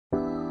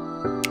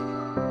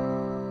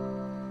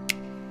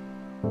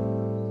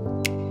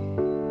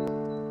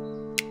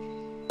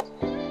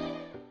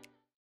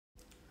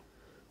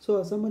So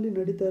ಅಸ್ಸಾಮಲ್ಲಿ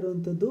ನಡೀತಾ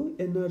ಇರುವಂಥದ್ದು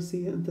NRC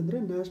ಅಂತಂದರೆ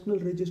national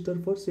register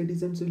for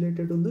citizens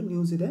related ಒಂದು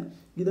ನ್ಯೂಸ್ ಇದೆ.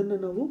 ಇದನ್ನು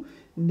ನಾವು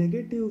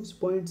ನೆಗೆಟಿವ್ಸ್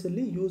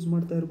ಪಾಯಿಂಟ್ಸಲ್ಲಿ ಯೂಸ್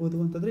ಮಾಡ್ತಾ ಇರ್ಬೋದು.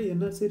 ಅಂತಂದರೆ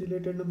NRC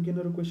ರಿಲೇಟೆಡ್ ನಮ್ಗೆ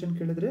ಏನಾದ್ರು ಕ್ವೆಶನ್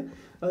ಕೇಳಿದ್ರೆ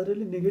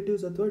ಅದರಲ್ಲಿ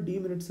ನೆಗೆಟಿವ್ಸ್ ಅಥವಾ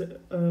ಡಿಮೆರಿಟ್ಸ್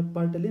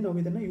ಪಾರ್ಟಲ್ಲಿ ನಾವು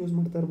ಇದನ್ನು ಯೂಸ್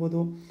ಮಾಡ್ತಾ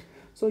ಇರ್ಬೋದು.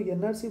 ಸೊ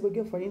NRC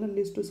ಬಗ್ಗೆ ಫೈನಲ್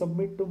ಲಿಸ್ಟು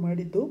ಸಬ್ಮಿಟ್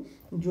ಮಾಡಿದ್ದು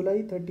July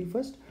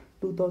 31,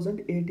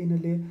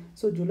 2018.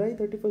 So July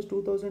 31,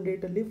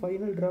 2008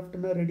 final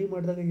ಡ್ರಾಫ್ಟನ್ನು ready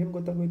ಮಾಡಿದಾಗ ಏನು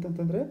ಗೊತ್ತಾಗೋಯ್ತು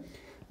ಅಂತಂದರೆ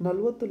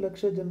 40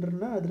 ಲಕ್ಷ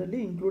ಜನರನ್ನ ಅದರಲ್ಲಿ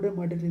ಇನ್ಕ್ಲೂಡೇ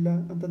ಮಾಡಿರಲಿಲ್ಲ.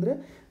 ಅಂತಂದರೆ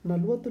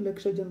 40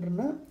 ಲಕ್ಷ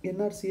ಜನರನ್ನ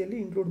NRCಯಲ್ಲಿ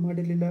ಇನ್ಕ್ಲೂಡ್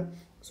ಮಾಡಿರಲಿಲ್ಲ.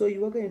 ಸೊ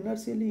ಇವಾಗ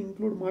NRCಯಲ್ಲಿ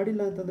ಇನ್ಕ್ಲೂಡ್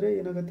ಮಾಡಿಲ್ಲ ಅಂತಂದರೆ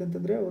ಏನಾಗುತ್ತೆ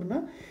ಅಂತಂದರೆ ಅವ್ರನ್ನ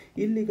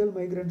ಇಲ್ಲಿಗಲ್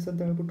ಮೈಗ್ರೆಂಟ್ಸ್ ಅಂತ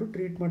ಹೇಳ್ಬಿಟ್ಟು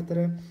ಟ್ರೀಟ್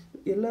ಮಾಡ್ತಾರೆ.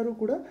 ಎಲ್ಲರೂ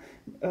ಕೂಡ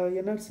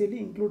NRCಯಲ್ಲಿ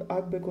ಇನ್ಕ್ಲೂಡ್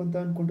ಆಗಬೇಕು ಅಂತ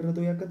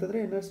ಅಂದ್ಕೊಂಡಿರೋದು.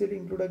 ಯಾಕಂತಂದರೆ NRCಯಲ್ಲಿ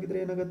ಇನ್ಕ್ಲೂಡ್ ಆಗಿದ್ರೆ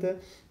ಏನಾಗುತ್ತೆ,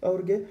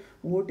 ಅವ್ರಿಗೆ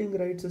ವೋಟಿಂಗ್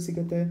ರೈಟ್ಸ್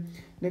ಸಿಗುತ್ತೆ.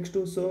 ನೆಕ್ಸ್ಟು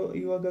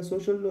ಇವಾಗ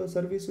ಸೋಷಲ್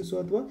ಸರ್ವಿಸಸ್ಸು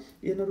ಅಥವಾ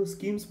ಏನಾದ್ರು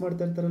ಸ್ಕೀಮ್ಸ್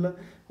ಮಾಡ್ತಾ ಇರ್ತಾರಲ್ಲ,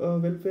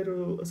 ವೆಲ್ಫೇರ್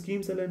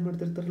ಸ್ಕೀಮ್ಸ್ ಎಲ್ಲ ಏನು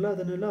ಮಾಡ್ತಿರ್ತಾರಲ್ಲ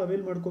ಅದನ್ನೆಲ್ಲ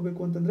ಅವೈಲ್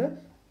ಮಾಡ್ಕೋಬೇಕು ಅಂತಂದರೆ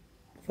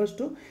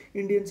ಫಸ್ಟು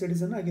ಇಂಡಿಯನ್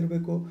ಸಿಟಿಸನ್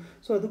ಆಗಿರಬೇಕು.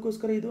 ಸೊ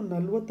ಅದಕ್ಕೋಸ್ಕರ ಇದು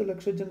 40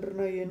 ಲಕ್ಷ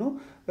ಜನರನ್ನ ಏನು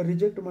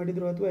ರಿಜೆಕ್ಟ್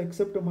ಮಾಡಿದ್ರು ಅಥವಾ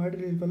ಎಕ್ಸೆಪ್ಟ್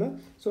ಮಾಡಿರಲಿಲ್ವಲ್ಲ,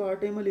 ಸೊ ಆ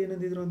ಟೈಮಲ್ಲಿ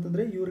ಏನಂದಿದ್ರು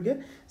ಅಂತಂದರೆ ಇವ್ರಿಗೆ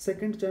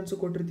ಸೆಕೆಂಡ್ ಚಾನ್ಸು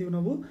ಕೊಟ್ಟಿರ್ತೀವಿ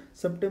ನಾವು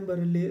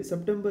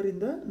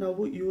ಸೆಪ್ಟೆಂಬರಿಂದ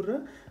ನಾವು ಇವರ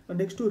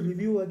ನೆಕ್ಸ್ಟು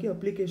ರಿವ್ಯೂ ಆಗಿ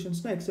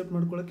ಅಪ್ಲಿಕೇಶನ್ಸ್ನ ಎಕ್ಸೆಪ್ಟ್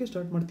ಮಾಡ್ಕೊಳ್ಳೋಕ್ಕೆ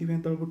ಸ್ಟಾರ್ಟ್ ಮಾಡ್ತೀವಿ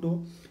ಅಂತ ಹೇಳ್ಬಿಟ್ಟು.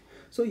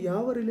 ಸೊ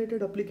ಯಾವ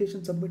ರಿಲೇಟೆಡ್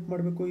ಅಪ್ಲಿಕೇಶನ್ ಸಬ್ಮಿಟ್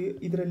ಮಾಡಬೇಕು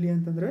ಇದರಲ್ಲಿ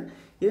ಅಂತಂದರೆ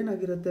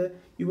ಏನಾಗಿರುತ್ತೆ,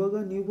 ಇವಾಗ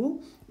ನೀವು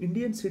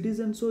ಇಂಡಿಯನ್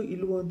ಸಿಟಿಸನ್ಸು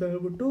ಇಲ್ವೋ ಅಂತ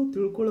ಹೇಳ್ಬಿಟ್ಟು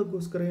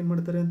ತಿಳ್ಕೊಳ್ಳೋಕ್ಕೋಸ್ಕರ ಏನು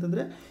ಮಾಡ್ತಾರೆ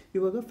ಅಂತಂದರೆ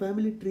ಇವಾಗ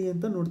ಫ್ಯಾಮಿಲಿ ಟ್ರೀ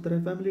ಅಂತ ನೋಡ್ತಾರೆ.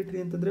 ಫ್ಯಾಮಿಲಿ ಟ್ರೀ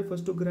ಅಂತಂದರೆ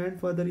first grand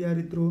father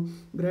ಯಾರಿದ್ರು,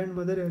 grand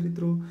mother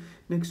ಯಾರಿದ್ರು,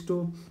 next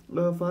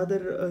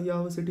father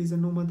ಯಾವ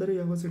ಸಿಟಿಸನ್ನು, ಮದರ್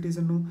ಯಾವ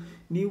ಸಿಟಿಸನ್ನು,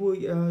 ನೀವು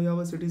ಯಾವ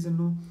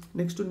ಸಿಟಿಸನ್ನು,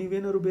 ನೆಕ್ಸ್ಟು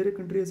ನೀವೇನಾದ್ರು ಬೇರೆ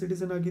ಕಂಟ್ರಿಯ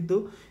ಸಿಟಿಸನ್ ಆಗಿದ್ದು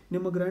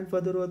ನಿಮ್ಮ ಗ್ರ್ಯಾಂಡ್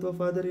ಫಾದರು ಅಥವಾ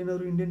ಫಾದರ್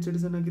ಏನಾದರೂ ಇಂಡಿಯನ್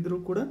ಸಿಟಿಸನ್ ಆಗಿದ್ದರೂ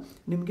ಕೂಡ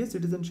ನಿಮಗೆ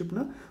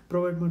ಸಿಟಿಸನ್ಶಿಪ್ನ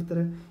ಪ್ರೊವೈಡ್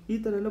ಮಾಡ್ತಾರೆ. ಈ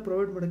ಥರ ಎಲ್ಲ ಪ್ರೊವೈಡ್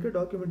ಮಾಡೋಕ್ಕೆ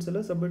ಡಾಕ್ಯುಮೆಂಟ್ಸ್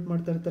ಎಲ್ಲ ಸಬ್ಮಿಟ್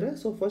ಮಾಡ್ತಾ ಇರ್ತಾರೆ.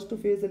 ಸೊ ಫಸ್ಟ್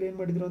ಫೇಸಲ್ಲಿ ಏನು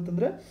ಮಾಡಿದ್ರು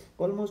ಅಂತಂದರೆ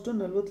ಆಲ್ಮೋಸ್ಟ್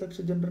 40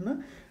 ಲಕ್ಷ ಜನರನ್ನ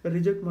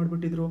ರಿಜೆಕ್ಟ್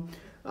ಮಾಡಿಬಿಟ್ಟಿದ್ರು.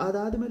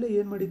 ಅದಾದಮೇಲೆ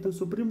ಏನು ಮಾಡಿತ್ತು,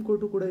 ಸುಪ್ರೀಂ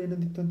ಕೋರ್ಟು ಕೂಡ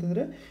ಏನಂದಿತ್ತು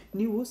ಅಂತಂದರೆ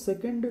ನೀವು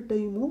ಸೆಕೆಂಡ್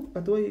ಟೈಮು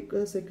ಅಥವಾ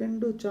ಈಗ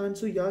ಸೆಕೆಂಡ್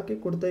ಚಾನ್ಸು ಯಾಕೆ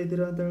ಕೊಡ್ತಾ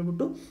ಇದ್ದೀರಾ ಅಂತ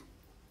ಹೇಳ್ಬಿಟ್ಟು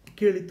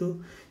ಕೇಳಿತ್ತು.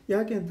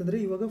 ಯಾಕೆ ಅಂತಂದರೆ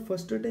ಇವಾಗ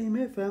ಫಸ್ಟ್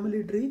ಟೈಮೇ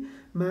ಫ್ಯಾಮಿಲಿ ಟ್ರೀ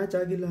ಮ್ಯಾಚ್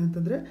ಆಗಿಲ್ಲ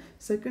ಅಂತಂದರೆ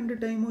ಸೆಕೆಂಡ್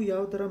ಟೈಮು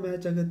ಯಾವ ಥರ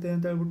ಮ್ಯಾಚ್ ಆಗುತ್ತೆ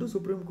ಅಂತ ಹೇಳ್ಬಿಟ್ಟು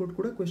ಸುಪ್ರೀಂ ಕೋರ್ಟ್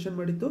ಕೂಡ ಕ್ವೆಶನ್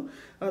ಮಾಡಿತ್ತು.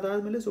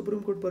 ಅದಾದಮೇಲೆ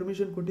ಸುಪ್ರೀಂ ಕೋರ್ಟ್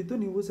ಪರ್ಮಿಷನ್ ಕೊಟ್ಟಿತ್ತು,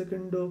 ನೀವು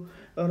ಸೆಕೆಂಡ್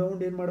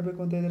ರೌಂಡ್ ಏನು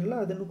ಮಾಡಬೇಕು ಅಂತ ಇದ್ದೀರಲ್ಲ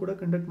ಅದನ್ನು ಕೂಡ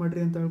ಕಂಡಕ್ಟ್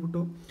ಮಾಡಿರಿ ಅಂತ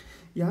ಹೇಳ್ಬಿಟ್ಟು.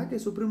 ಯಾಕೆ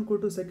ಸುಪ್ರೀಂ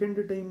ಕೋರ್ಟು ಸೆಕೆಂಡ್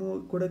ಟೈಮು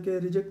ಕೊಡೋಕ್ಕೆ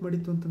ರಿಜೆಕ್ಟ್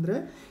ಮಾಡಿತ್ತು ಅಂತಂದರೆ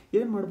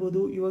ಏನು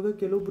ಮಾಡ್ಬೋದು, ಇವಾಗ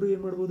ಕೆಲವೊಬ್ಬರು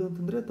ಏನು ಮಾಡ್ಬೋದು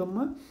ಅಂತಂದರೆ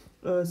ತಮ್ಮ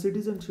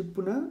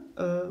ಸಿಟಿಸನ್ಶಿಪ್ನ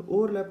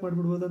ಓವರ್ಲ್ಯಾಪ್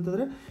ಮಾಡಿಬಿಡ್ಬೋದು.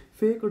 ಅಂತಂದರೆ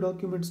ಫೇಕ್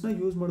ಡಾಕ್ಯುಮೆಂಟ್ಸ್ನ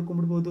ಯೂಸ್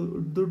ಮಾಡ್ಕೊಂಬಿಡ್ಬೋದು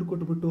ದುಡ್ಡು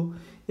ಕೊಟ್ಬಿಟ್ಟು.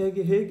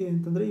 ಹೇಗೆ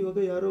ಅಂತಂದರೆ ಇವಾಗ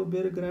ಯಾರೋ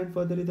ಬೇರೆ ಗ್ರ್ಯಾಂಡ್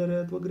ಫಾದರ್ ಇದ್ದಾರೆ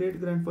ಅಥವಾ ಗ್ರೇಟ್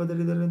ಗ್ರ್ಯಾಂಡ್ ಫಾದರ್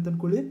ಇದ್ದಾರೆ ಅಂತ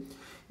ಅಂದ್ಕೊಳ್ಳಿ.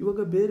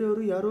 ಇವಾಗ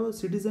ಬೇರೆಯವರು ಯಾರೋ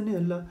ಸಿಟಿಸನ್ನೇ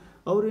ಅಲ್ಲ,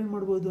 ಅವ್ರು ಏನು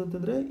ಮಾಡ್ಬೋದು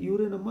ಅಂತಂದರೆ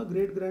ಇವರೇ ನಮ್ಮ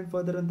ಗ್ರೇಟ್ ಗ್ರ್ಯಾಂಡ್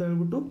ಫಾದರ್ ಅಂತ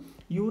ಹೇಳ್ಬಿಟ್ಟು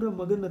ಇವರ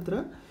ಮಗನ ಹತ್ರ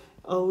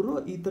ಅವರು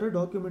ಈ ಥರ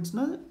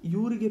ಡಾಕ್ಯುಮೆಂಟ್ಸ್ನ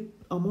ಇವರಿಗೆ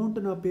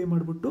ಅಮೌಂಟನ್ನ ಪೇ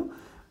ಮಾಡಿಬಿಟ್ಟು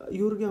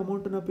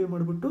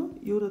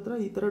ಇವ್ರ ಹತ್ರ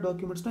ಈ ಥರ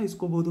ಡಾಕ್ಯುಮೆಂಟ್ಸ್ನ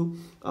ಇಸ್ಕೋಬೋದು.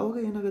 ಆವಾಗ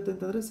ಏನಾಗುತ್ತೆ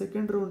ಅಂತಂದರೆ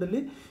ಸೆಕೆಂಡ್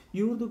ರೌಂಡಲ್ಲಿ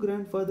ಇವ್ರದ್ದು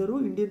ಗ್ರ್ಯಾಂಡ್ ಫಾದರು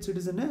ಇಂಡಿಯನ್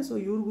ಸಿಟಿಸನ್ನೇ, ಸೊ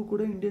ಇವ್ರಿಗೂ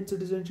ಕೂಡ ಇಂಡಿಯನ್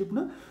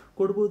ಸಿಟಿಸನ್ಶಿಪ್ನ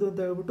ಕೊಡ್ಬೋದು ಅಂತ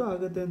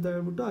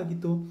ಹೇಳ್ಬಿಟ್ಟು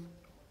ಆಗಿತ್ತು.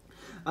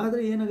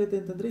 ಆದರೆ ಏನಾಗುತ್ತೆ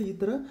ಅಂತಂದರೆ ಈ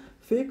ಥರ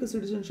ಫೇಕ್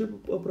ಸಿಟಿಸನ್ಶಿಪ್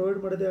ಪ್ರೊವೈಡ್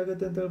ಮಾಡೋದೇ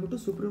ಆಗುತ್ತೆ ಅಂತ ಹೇಳ್ಬಿಟ್ಟು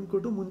ಸುಪ್ರೀಂ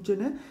ಕೋರ್ಟು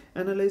ಮುಂಚೆನೇ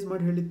ಅನಲೈಸ್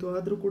ಮಾಡಿ ಹೇಳಿತ್ತು.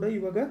 ಆದರೂ ಕೂಡ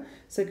ಇವಾಗ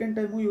ಸೆಕೆಂಡ್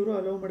ಟೈಮು ಇವರು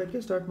ಅಲೌ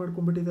ಮಾಡೋಕ್ಕೆ ಸ್ಟಾರ್ಟ್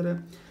ಮಾಡ್ಕೊಂಡ್ಬಿಟ್ಟಿದ್ದಾರೆ.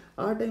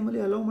 ಆ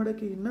ಟೈಮಲ್ಲಿ ಅಲೌ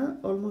ಮಾಡೋಕ್ಕೆ ಇನ್ನೂ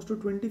ಆಲ್ಮೋಸ್ಟು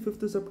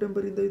 25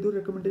 ಸೆಪ್ಟೆಂಬರಿಂದ ಇದು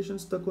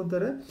ರೆಕಮೆಂಡೇಷನ್ಸ್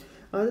ತಗೊತಾರೆ.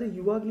 ಆದರೆ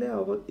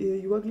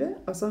ಇವಾಗಲೇ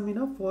ಅಸ್ಸಾಮಿನ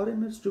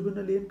ಫಾರಿನರ್ಸ್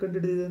ಟ್ರಿಬ್ಯುನಲ್ ಏನು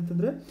ಕಂಡುಹಿಡಿದಿದೆ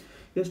ಅಂತಂದರೆ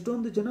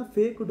ಎಷ್ಟೊಂದು ಜನ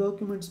ಫೇಕ್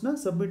ಡಾಕ್ಯುಮೆಂಟ್ಸ್ನ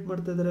ಸಬ್ಮಿಟ್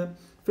ಮಾಡ್ತಾ ಇದ್ದಾರೆ.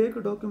 ಫೇಕ್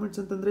ಡಾಕ್ಯುಮೆಂಟ್ಸ್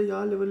ಅಂತಂದರೆ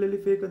ಯಾವ ಲೆವೆಲಲ್ಲಿ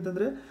ಫೇಕ್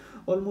ಅಂತಂದರೆ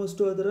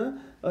ಆಲ್ಮೋಸ್ಟು ಅದರ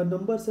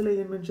ನಂಬರ್ಸ್ ಎಲ್ಲ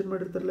ಏನು ಮೆನ್ಷನ್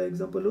ಮಾಡಿರ್ತಾರಲ್ಲ,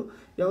 ಎಕ್ಸಾಂಪಲು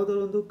ಯಾವುದೋ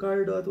ಒಂದು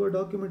ಕಾರ್ಡ್ ಅಥವಾ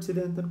ಡಾಕ್ಯುಮೆಂಟ್ಸ್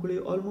ಇದೆ ಅಂತ ಅಂದ್ಕೊಳ್ಳಿ,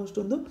 ಆಲ್ಮೋಸ್ಟ್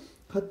ಒಂದು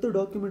 10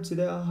 ಡಾಕ್ಯುಮೆಂಟ್ಸ್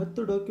ಇದೆ. ಆ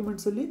 10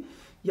 ಡಾಕ್ಯುಮೆಂಟ್ಸಲ್ಲಿ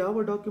ಯಾವ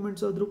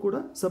ಡಾಕ್ಯುಮೆಂಟ್ಸ್ ಆದರೂ ಕೂಡ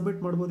ಸಬ್ಮಿಟ್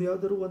ಮಾಡ್ಬೋದು,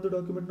 ಯಾವುದಾದ್ರು ಒಂದು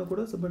ಡಾಕ್ಯುಮೆಂಟ್ನ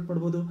ಕೂಡ ಸಬ್ಮಿಟ್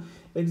ಮಾಡ್ಬೋದು.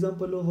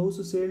 ಎಕ್ಸಾಂಪಲು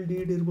ಹೌಸ್ ಸೇಲ್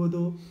ಡೀಡ್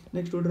ಇರ್ಬೋದು,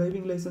 ನೆಕ್ಸ್ಟು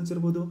ಡ್ರೈವಿಂಗ್ ಲೈಸೆನ್ಸ್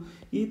ಇರ್ಬೋದು.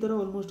 ಈ ಥರ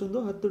ಆಲ್ಮೋಸ್ಟ್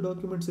ಒಂದು 10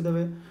 ಡಾಕ್ಯುಮೆಂಟ್ಸ್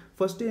ಇದ್ದಾವೆ.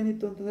 ಫಸ್ಟ್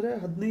ಏನಿತ್ತು ಅಂತಂದರೆ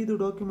 15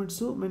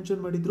 ಡಾಕ್ಯುಮೆಂಟ್ಸು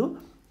ಮೆನ್ಷನ್ ಮಾಡಿದರು.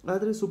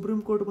 ಆದರೆ ಸುಪ್ರೀಂ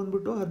ಕೋರ್ಟ್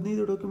ಬಂದುಬಿಟ್ಟು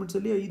 15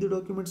 ಡಾಕ್ಯುಮೆಂಟ್ಸಲ್ಲಿ 5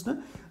 ಡಾಕ್ಯುಮೆಂಟ್ಸ್ನ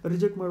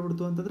ರಿಜೆಕ್ಟ್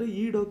ಮಾಡಿಬಿಡ್ತು. ಅಂತಂದರೆ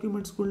ಈ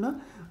ಡಾಕ್ಯುಮೆಂಟ್ಸ್ಗಳನ್ನ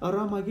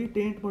ಆರಾಮಾಗಿ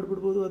ಟೇಂಟ್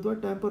ಮಾಡಿಬಿಡ್ಬೋದು ಅಥವಾ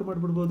ಟ್ಯಾಂಪರ್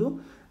ಮಾಡಿಬಿಡ್ಬೋದು.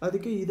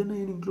 ಅದಕ್ಕೆ ಇದನ್ನು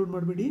ಏನು ಇನ್ಕ್ಲೂಡ್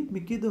ಮಾಡಿಬಿಡಿ,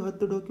 ಮಿಕ್ಕಿದ್ದು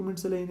 10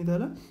 ಡಾಕ್ಯುಮೆಂಟ್ಸ್ ಎಲ್ಲ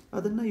ಏನಿದೆಯಲ್ಲ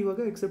ಅದನ್ನು ಇವಾಗ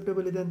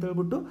ಎಕ್ಸೆಪ್ಟೇಬಲ್ ಇದೆ ಅಂತ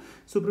ಹೇಳ್ಬಿಟ್ಟು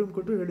ಸುಪ್ರೀಂ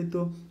ಕೋರ್ಟು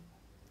ಹೇಳಿತ್ತು.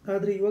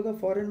 ಆದರೆ ಇವಾಗ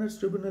ಫಾರಿನರ್ಸ್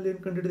ಟ್ರಿಬ್ಯುನಲ್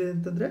ಏನು ಕಂಡಿಡಿದೆ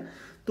ಅಂತಂದರೆ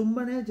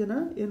ತುಂಬಾ ಜನ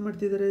ಏನು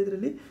ಮಾಡ್ತಿದ್ದಾರೆ,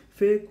 ಇದರಲ್ಲಿ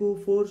ಫೇಕು,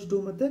 ಫೋರ್ಸ್ಡು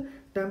ಮತ್ತು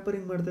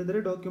ಟ್ಯಾಂಪರಿಂಗ್ ಮಾಡ್ತಾ ಇದ್ದಾರೆ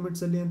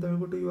ಡಾಕ್ಯುಮೆಂಟ್ಸಲ್ಲಿ ಅಂತ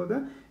ಹೇಳ್ಬಿಟ್ಟು ಇವಾಗ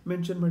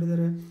ಮೆನ್ಷನ್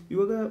ಮಾಡಿದ್ದಾರೆ.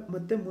 ಇವಾಗ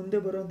ಮತ್ತೆ ಮುಂದೆ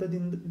ಬರುವಂಥ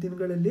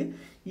ದಿನಗಳಲ್ಲಿ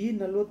ಈ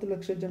 40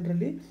 ಲಕ್ಷ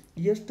ಜನರಲ್ಲಿ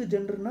ಎಷ್ಟು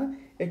ಜನರನ್ನ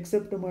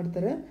ಎಕ್ಸೆಪ್ಟ್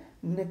ಮಾಡ್ತಾರೆ,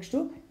 ನೆಕ್ಸ್ಟು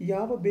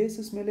ಯಾವ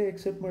ಬೇಸಿಸ್ ಮೇಲೆ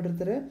ಎಕ್ಸೆಪ್ಟ್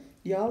ಮಾಡಿರ್ತಾರೆ,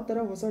 ಯಾವ ಥರ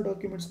ಹೊಸ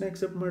ಡಾಕ್ಯುಮೆಂಟ್ಸ್ನ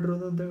ಎಕ್ಸೆಪ್ಟ್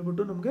ಮಾಡಿರೋದು ಅಂತ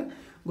ಹೇಳ್ಬಿಟ್ಟು ನಮಗೆ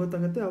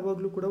ಗೊತ್ತಾಗುತ್ತೆ.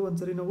 ಆವಾಗಲೂ ಕೂಡ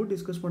ಒಂದ್ಸರಿ ನಾವು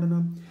ಡಿಸ್ಕಸ್ ಮಾಡೋಣ.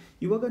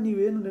 ಇವಾಗ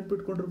ನೀವೇನು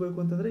ನೆನ್ಪಿಟ್ಕೊಂಡಿರ್ಬೇಕು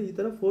ಅಂತಂದರೆ ಈ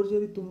ಥರ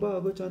ಫೋರ್ಜರಿ ತುಂಬ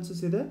ಆಗೋ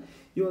ಚಾನ್ಸಸ್ ಇದೆ.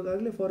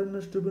 ಇವಾಗಲೇ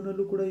ಫಾರಿನರ್ಸ್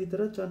ಟ್ರಿಬ್ಯುನಲ್ಲೂ ಕೂಡ ಈ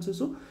ಥರ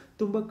ಚಾನ್ಸಸ್ಸು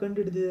ತುಂಬ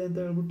ಕಂಡುಹಿಡಿದಿದೆ ಅಂತ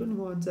ಹೇಳ್ಬಿಟ್ಟು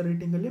ನೀವು ಆನ್ಸರ್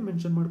ರೈಟಿಂಗಲ್ಲಿ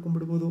ಮೆನ್ಷನ್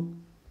ಮಾಡ್ಕೊಂಡ್ಬಿಡ್ಬೋದು.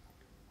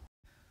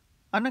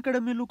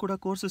 ಅನ್ಅಕಾಡೆಮಿಲೂ ಕೂಡ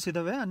ಕೋರ್ಸಸ್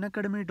ಇದ್ದಾವೆ.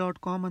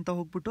 unacademy.com ಅಂತ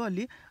ಹೋಗ್ಬಿಟ್ಟು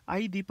ಅಲ್ಲಿ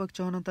ದೀಪಕ್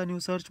ಚೌಹಾನ್ ಅಂತ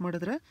ನೀವು ಸರ್ಚ್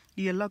ಮಾಡಿದ್ರೆ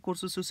ಈ ಎಲ್ಲ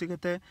ಕೋರ್ಸಸ್ಸು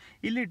ಸಿಗುತ್ತೆ.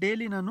 ಇಲ್ಲಿ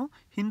ಡೈಲಿ ನಾನು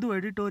ಹಿಂದೂ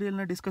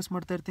ಎಡಿಟೋರಿಯಲ್ನ ಡಿಸ್ಕಸ್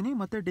ಮಾಡ್ತಾ ಇರ್ತೀನಿ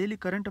ಮತ್ತು ಡೈಲಿ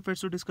ಕರೆಂಟ್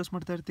ಅಫೇರ್ಸು ಡಿಸ್ಕಸ್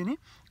ಮಾಡ್ತಾ ಇರ್ತೀನಿ.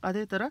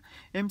 ಅದೇ ಥರ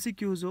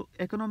MCQs,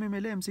 ಎಕನಾಮಿ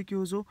ಮೇಲೆ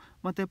MCQs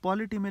ಮತ್ತು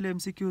ಪಾಲಿಟಿ ಮೇಲೆ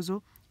MCQs,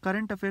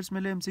 ಕರೆಂಟ್ ಅಫೇರ್ಸ್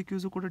ಮೇಲೆ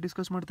MCQs ಕೂಡ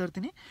ಡಿಸ್ಕಸ್ ಮಾಡ್ತಾ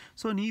ಇರ್ತೀನಿ.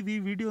 ಸೊ ನೀವು ಈ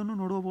ವಿಡಿಯೋನು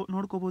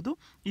ನೋಡ್ಕೋಬೋದು.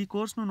 ಈ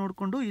ಕೋರ್ಸ್ನು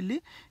ನೋಡಿಕೊಂಡು ಇಲ್ಲಿ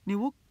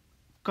ನೀವು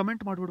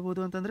ಕಮೆಂಟ್ ಮಾಡಿಬಿಡ್ಬೋದು,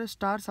 ಅಂತಂದರೆ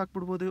ಸ್ಟಾರ್ಸ್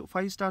ಹಾಕ್ಬಿಡ್ಬೋದು,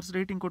 5 ಸ್ಟಾರ್ಸ್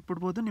ರೇಟಿಂಗ್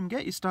ಕೊಟ್ಬಿಡ್ಬೋದು ನಿಮಗೆ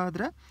ಇಷ್ಟ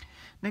ಆದರೆ.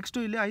 ನೆಕ್ಸ್ಟು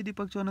ಇಲ್ಲಿ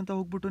ದೀಪಕ್ ಚೌಹಾನ್ ಅಂತ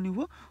ಹೋಗ್ಬಿಟ್ಟು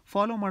ನೀವು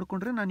ಫಾಲೋ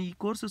ಮಾಡಿಕೊಂಡ್ರೆ ನಾನು ಈ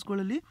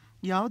ಕೋರ್ಸಸ್ಗಳಲ್ಲಿ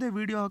ಯಾವುದೇ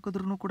ವೀಡಿಯೋ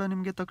ಹಾಕಿದ್ರೂ ಕೂಡ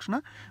ನಿಮಗೆ ತಕ್ಷಣ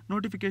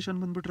ನೋಟಿಫಿಕೇಷನ್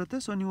ಬಂದುಬಿಟ್ಟಿರುತ್ತೆ.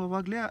 ಸೊ ನೀವು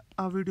ಅವಾಗಲೇ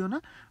ಆ ವಿಡಿಯೋನ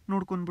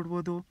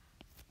ನೋಡ್ಕೊಂಡ್ಬಿಡ್ಬೋದು.